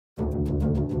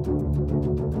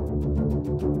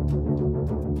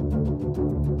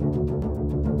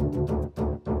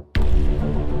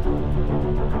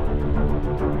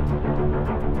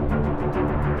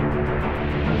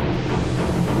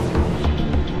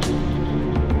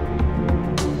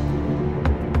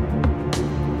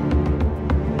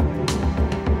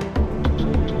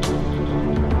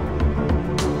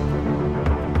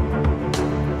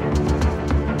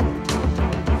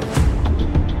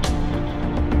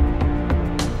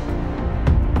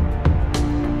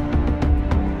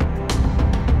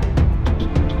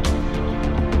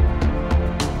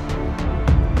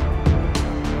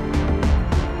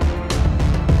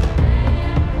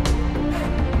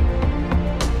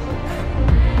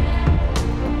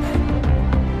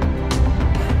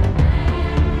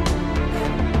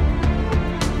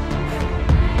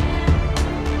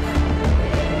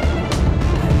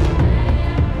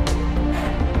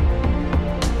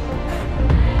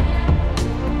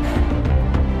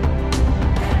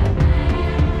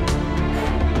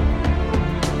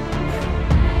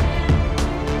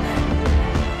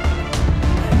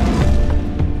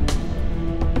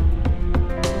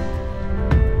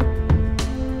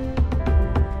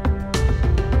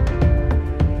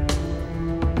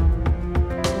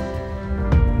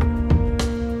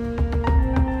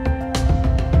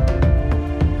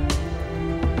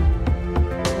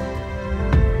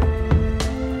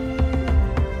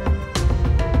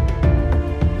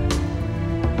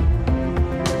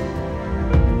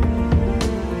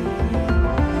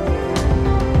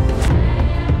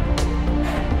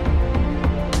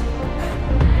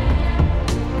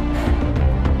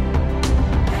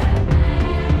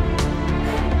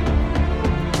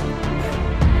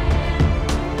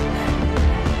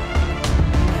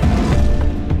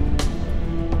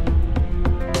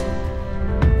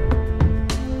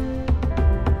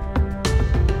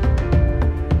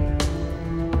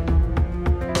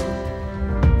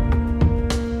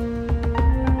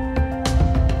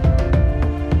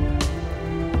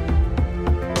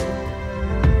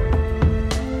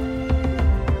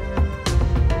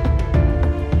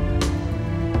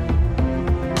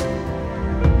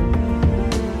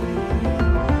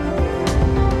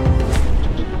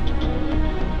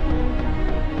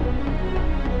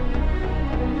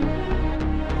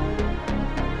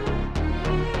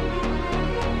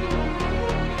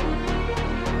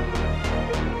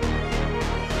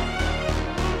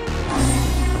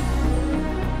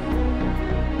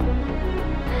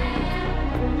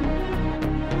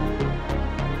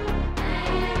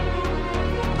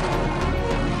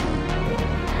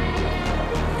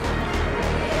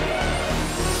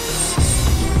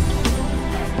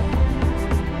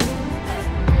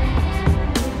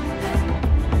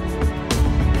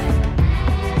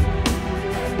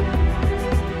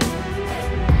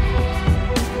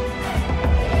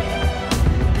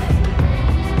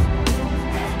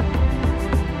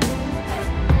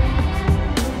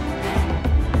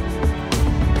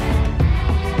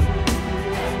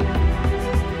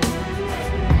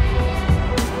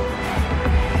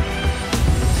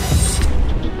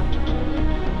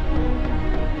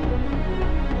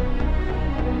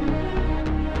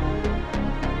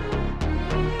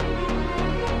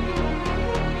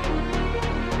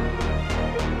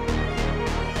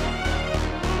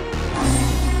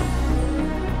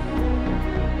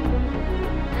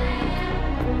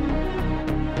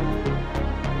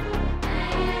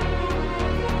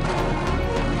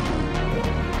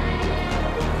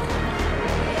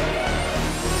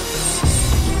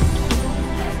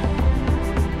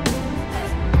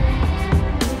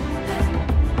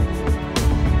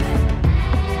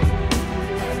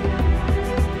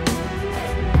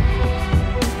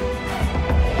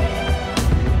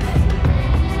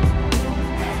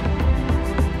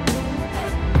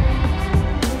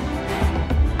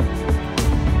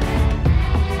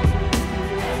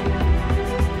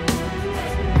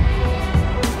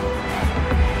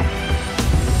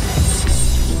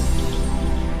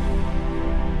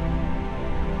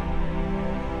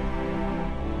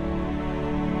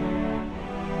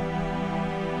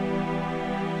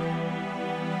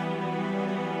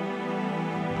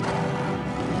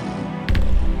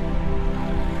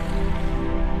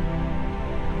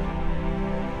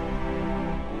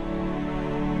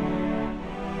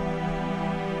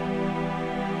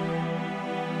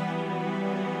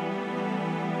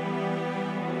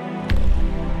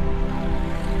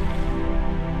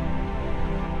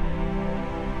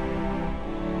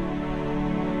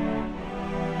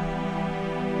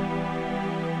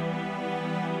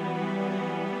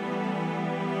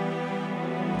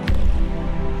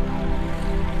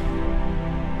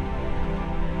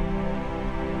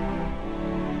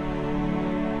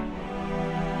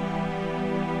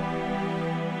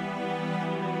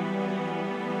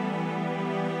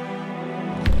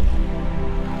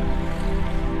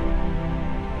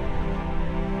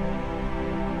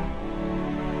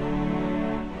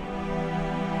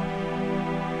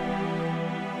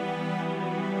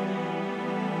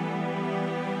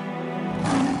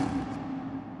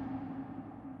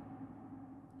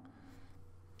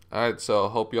Alright, so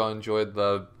hope y'all enjoyed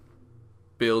the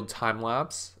build time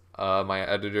lapse. My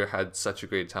editor had such a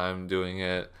great time doing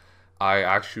it. I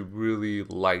actually really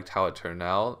liked how it turned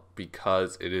out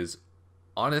because it is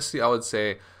honestly, I would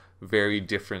say, very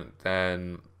different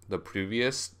than the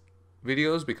previous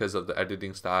videos because of the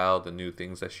editing style, the new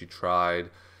things that she tried,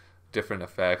 different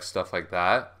effects, stuff like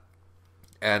that.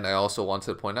 And I also wanted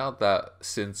to point out that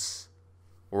since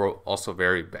we're also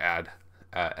very bad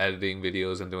at editing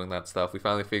videos and doing that stuff, we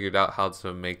finally figured out how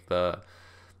to make the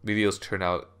videos turn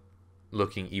out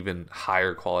looking even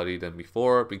higher quality than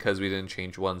before because we didn't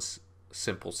change one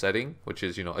simple setting, which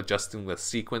is, adjusting the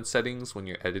sequence settings when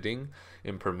you're editing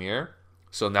in Premiere.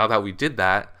 So now that we did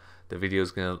that, the video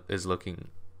is looking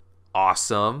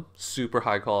awesome, super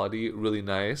high quality, really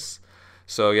nice.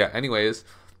 So yeah, anyways,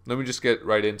 let me just get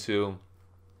right into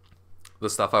the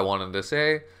stuff I wanted to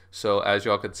say. So as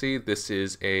y'all can see, this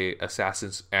is a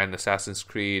Assassin's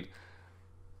Creed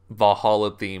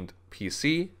Valhalla themed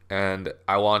PC, and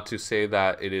I want to say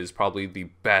that it is probably the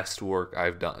best work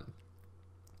I've done.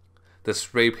 The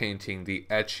spray painting, the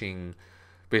etching,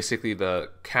 basically the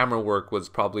camera work was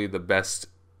probably the best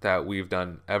that we've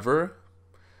done ever.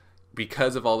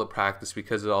 Because of all the practice,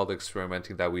 because of all the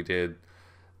experimenting that we did,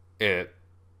 it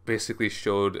basically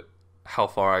showed how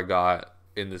far I got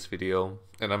in this video,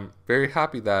 and I'm very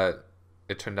happy that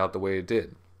it turned out the way it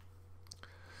did.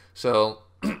 So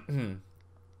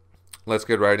let's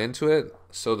get right into it.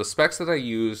 So the specs that I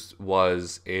used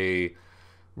was a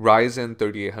Ryzen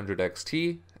 3800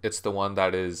 XT. It's the one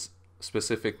that is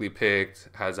specifically picked,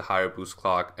 has a higher boost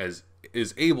clock,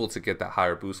 is able to get that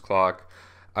higher boost clock.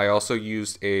 I also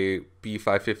used a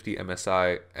B550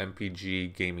 MSI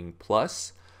MPG Gaming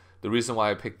Plus. The reason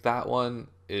why I picked that one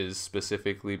is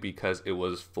specifically because it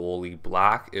was fully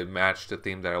black. It matched the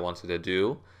theme that I wanted to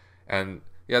do. And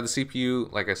yeah, the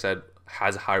CPU, like I said,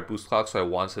 has a higher boost clock, so I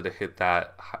wanted to hit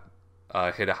that,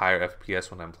 hit a higher FPS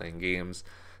when I'm playing games,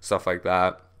 stuff like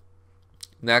that.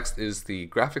 Next is the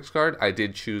graphics card. I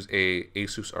did choose a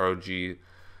ASUS ROG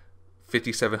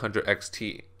 5700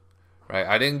 XT. Right,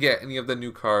 I didn't get any of the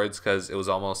new cards because it was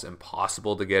almost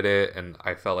impossible to get it, and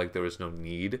I felt like there was no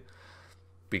need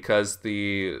because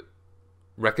the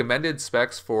recommended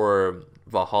specs for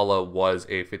Valhalla was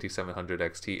a 5700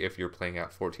 XT if you're playing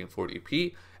at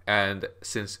 1440p, and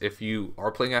since if you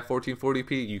are playing at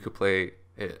 1440p, you could play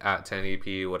it at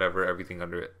 1080p, whatever, everything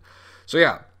under it. So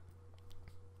yeah,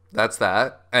 that's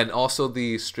that. And also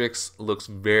the STRIX looks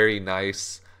very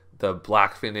nice. The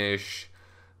black finish,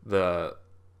 the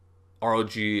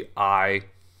ROGI,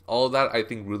 all of that I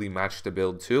think really matched the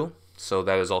build too. So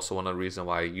that is also one of the reasons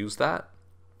why I use that.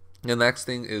 The next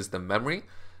thing is the memory.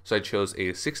 So I chose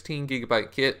a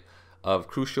 16GB kit of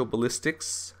Crucial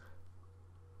BALLISTIX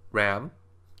RAM.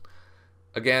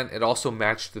 Again, it also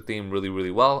matched the theme really, really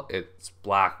well. It's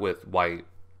black with white.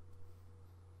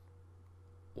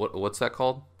 What's that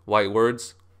called? White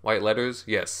words? White letters?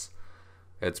 Yes.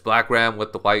 It's black RAM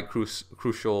with the white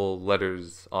crucial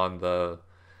letters on the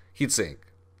heatsink.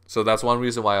 So that's one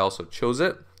reason why I also chose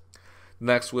it.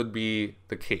 Next would be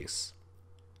the case.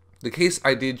 The case,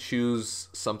 I did choose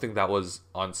something that was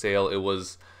on sale. It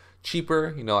was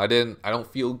cheaper. I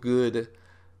don't feel good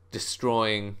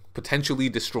potentially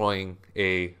destroying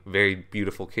a very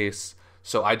beautiful case.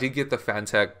 So I did get the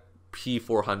Phanteks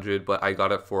P400, but I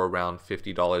got it for around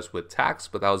 $50 with tax,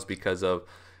 but that was because of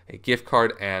a gift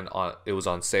card and it was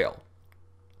on sale.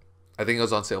 I think it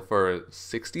was on sale for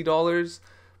 $60,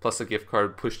 plus the gift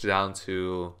card pushed it down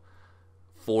to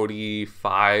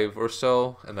 45 or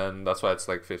so, and then that's why it's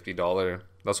like $50.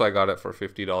 That's why I got it for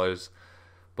 $50.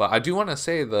 But I do want to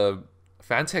say the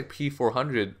Phanteks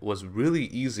P400 was really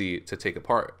easy to take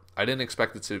apart. I didn't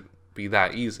expect it to be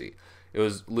that easy. It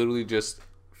was literally just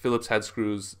Phillips head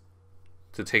screws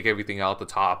to take everything out the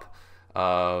top.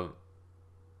 The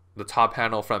top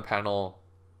panel, front panel.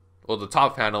 Well, the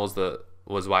top panel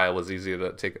was why it was easy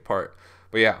to take apart.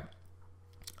 But yeah,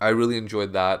 I really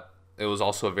enjoyed that. It was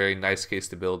also a very nice case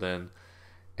to build in,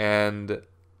 and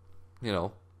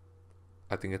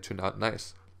I think it turned out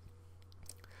nice.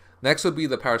 Next would be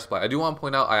the power supply. I do want to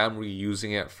point out I am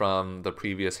reusing it from the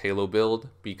previous Halo build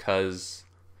because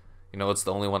it's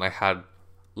the only one I had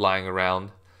lying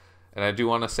around, and I do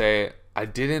want to say I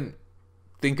didn't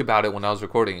think about it when I was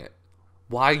recording it.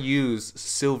 Why use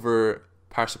silver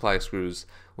power supply screws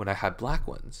when I had black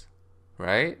ones,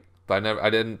 right? But I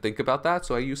didn't think about that,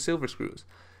 so I used silver screws.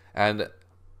 And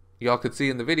y'all could see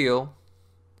in the video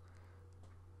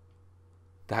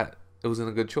that it wasn't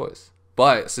a good choice.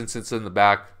 But since it's in the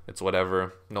back, it's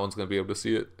whatever. No one's going to be able to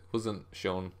see it. It wasn't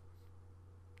shown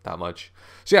that much.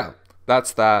 So yeah,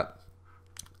 that's that.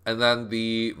 And then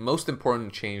the most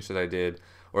important change that I did,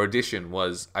 or addition,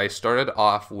 was I started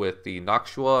off with the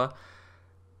Noctua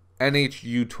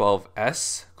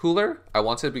NHU12S cooler. I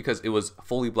wanted it because it was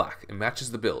fully black. It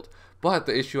matches the build. But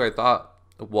the issue I thought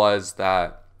was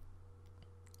that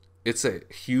it's a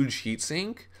huge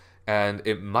heatsink and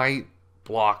it might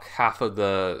block half of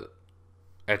the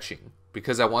etching,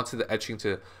 because I wanted the etching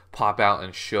to pop out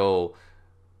and show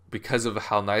because of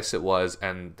how nice it was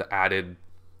and the added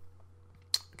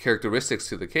characteristics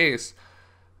to the case.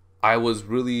 I was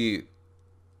really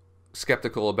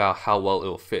skeptical about how well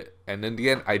it'll fit, and in the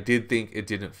end I did think it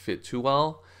didn't fit too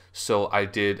well, so I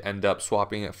did end up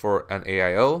swapping it for an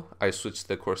AIO. I switched to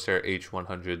the Corsair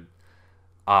H100i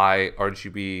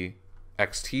RGB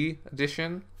XT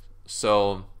edition,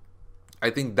 so I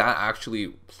think that actually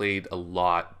played a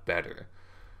lot better,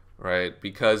 right?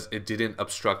 Because it didn't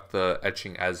obstruct the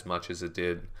etching as much as it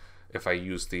did if I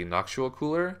used the Noctua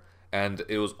cooler, and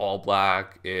it was all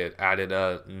black. It added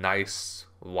a nice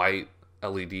white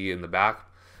LED in the back,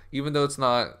 even though it's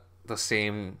not the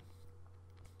same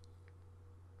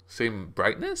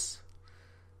brightness,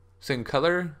 same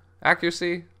color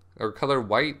accuracy or color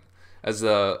white as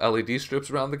the LED strips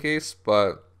around the case,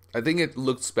 but I think it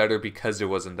looks better because there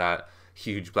wasn't that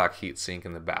huge black heat sink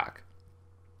in the back.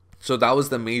 So that was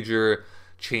the major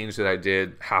change that I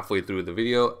did halfway through the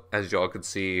video. As y'all could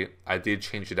see, I did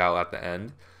change it out at the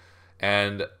end.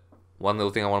 And one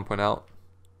little thing I want to point out,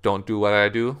 don't do what I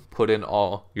do, put in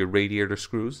all your radiator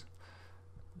screws.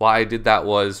 Why I did that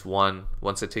was, one,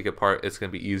 once I take it apart, it's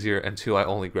going to be easier, and two, I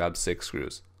only grabbed 6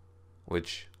 screws,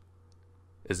 which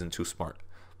isn't too smart.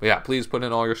 But yeah, please put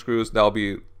in all your screws.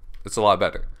 It's a lot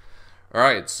better. All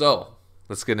right, so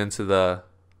let's get into the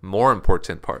more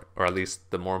important part, or at least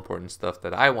the more important stuff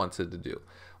that I wanted to do,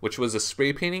 which was the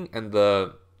spray painting and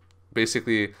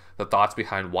basically the thoughts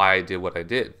behind why I did what I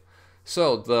did.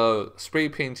 So the spray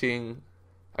painting,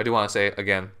 I do want to say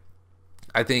again,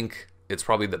 I think it's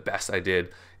probably the best I did.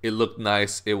 It looked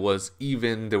nice. It was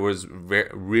even. There was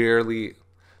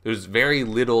very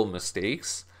little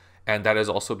mistakes, and that is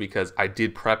also because I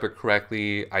did prep it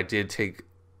correctly. I did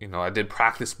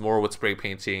practice more with spray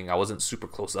painting. I wasn't super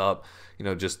close up,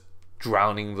 just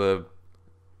drowning the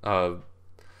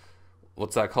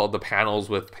what's that called, the panels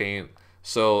with paint.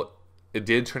 So it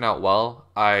did turn out well.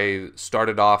 I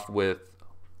started off with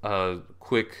a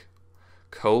quick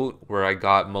coat where I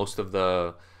got most of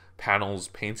the panels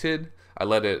painted. I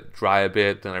let it dry a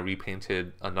bit, then I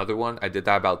repainted another one. I did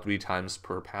that about 3 times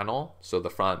per panel. So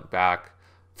the front, back,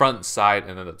 front, side,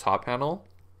 and then the top panel.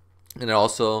 And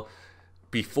also,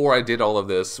 before I did all of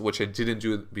this, which I didn't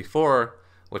do before,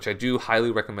 which I do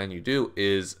highly recommend you do,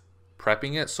 is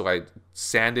prepping it. So I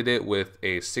sanded it with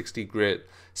a 60 grit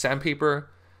sandpaper.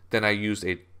 Then I used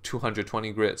a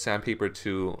 220 grit sandpaper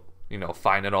to,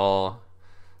 fine it all,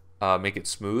 make it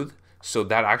smooth. So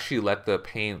that actually let the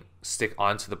paint stick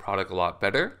onto the product a lot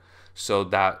better. So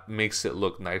that makes it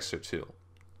look nicer too.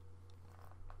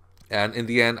 And in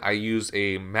the end, I used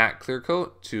a matte clear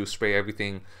coat to spray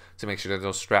everything to make sure there's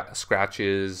no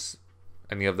scratches,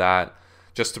 any of that,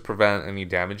 just to prevent any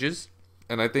damages.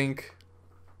 And I think,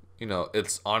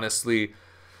 it's honestly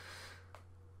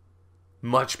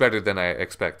much better than I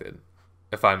expected.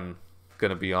 If I'm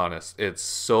gonna be honest, it's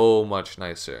so much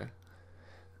nicer.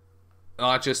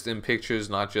 Not just in pictures,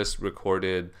 not just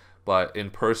recorded, but in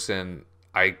person,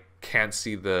 I can't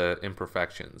see the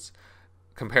imperfections.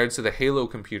 Compared to the Halo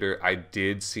computer, I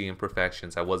did see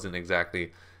imperfections. I wasn't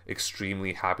exactly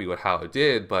extremely happy with how it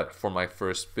did, but for my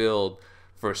first build,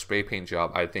 first spray paint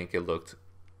job, I think it looked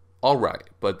alright.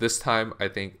 But this time, I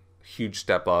think huge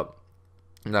step up,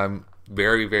 and I'm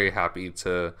very, very happy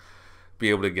to be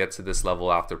able to get to this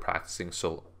level after practicing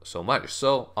so much.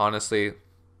 So honestly,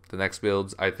 the next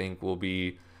builds I think will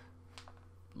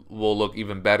look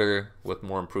even better with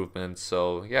more improvements.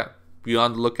 So yeah, be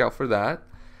on the lookout for that.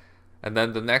 And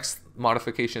then the next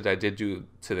modification that I did do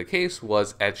to the case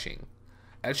was etching.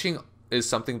 Etching is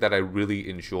something that I really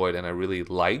enjoyed and I really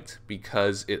liked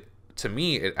because to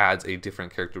me it adds a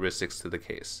different characteristics to the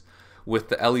case. With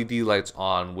the LED lights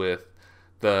on, with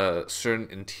the certain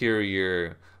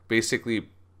interior, basically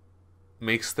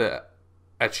makes the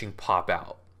etching pop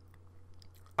out.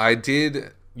 I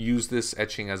did use this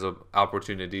etching as an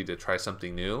opportunity to try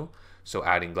something new, so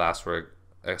adding glasswork,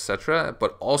 etc.,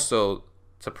 but also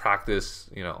to practice,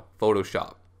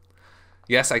 Photoshop.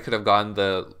 Yes, I could have gotten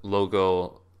the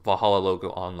Vahalla logo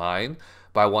online,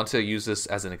 but I want to use this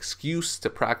as an excuse to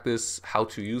practice how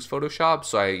to use Photoshop.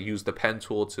 So I used the pen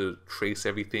tool to trace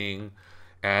everything,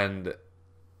 and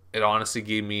it honestly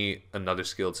gave me another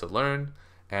skill to learn.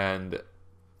 And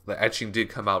the etching did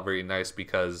come out very nice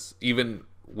because even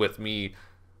with me,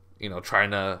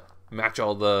 trying to match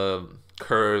all the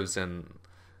curves and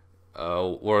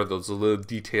or those little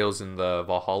details in the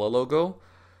Valhalla logo.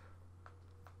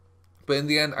 But in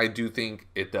the end, I do think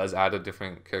it does add a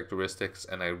different characteristics,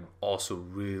 and I also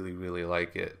really, really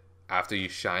like it. After you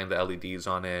shine the LEDs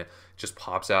on it, it just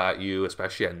pops out at you,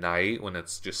 especially at night when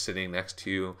it's just sitting next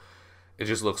to you. It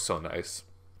just looks so nice.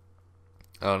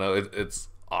 I don't know, it's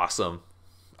awesome.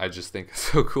 I just think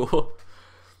it's so cool.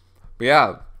 But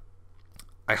yeah,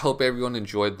 I hope everyone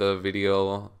enjoyed the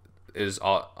video. It is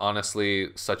honestly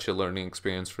such a learning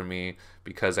experience for me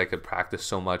because I could practice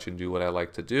so much and do what I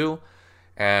like to do.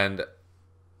 And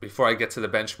before I get to the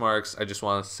benchmarks, I just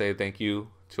want to say thank you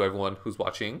to everyone who's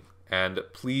watching. And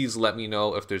please let me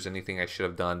know if there's anything I should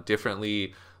have done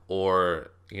differently,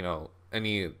 or,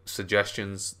 any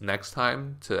suggestions next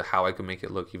time to how I can make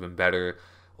it look even better.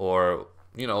 Or,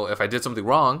 if I did something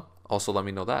wrong, also let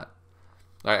me know that.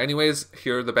 All right, anyways,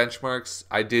 here are the benchmarks.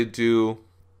 I did do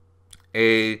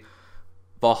a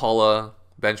Valhalla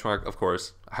benchmark, of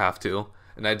course, I have to.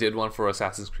 And I did one for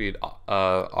Assassin's Creed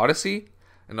Odyssey,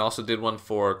 and also did one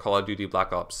for Call of Duty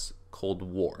Black Ops Cold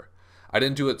War. I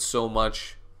didn't do it so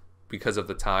much because of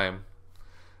the time.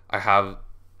 I have,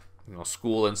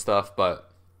 school and stuff,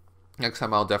 but next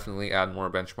time I'll definitely add more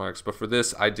benchmarks. But for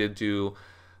this, I did do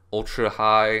ultra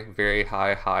high, very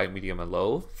high, high, medium, and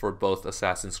low for both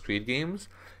Assassin's Creed games.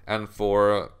 And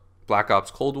for Black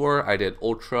Ops Cold War, I did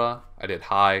ultra, I did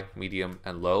high, medium,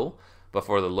 and low. But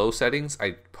for the low settings,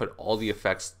 I put all the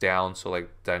effects down. So like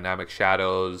dynamic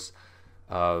shadows,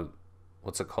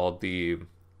 what's it called? The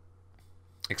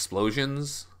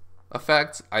explosions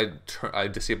effect. I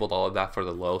disabled all of that for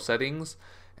the low settings.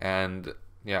 And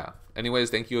yeah, anyways,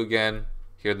 thank you again.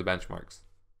 Here are the benchmarks.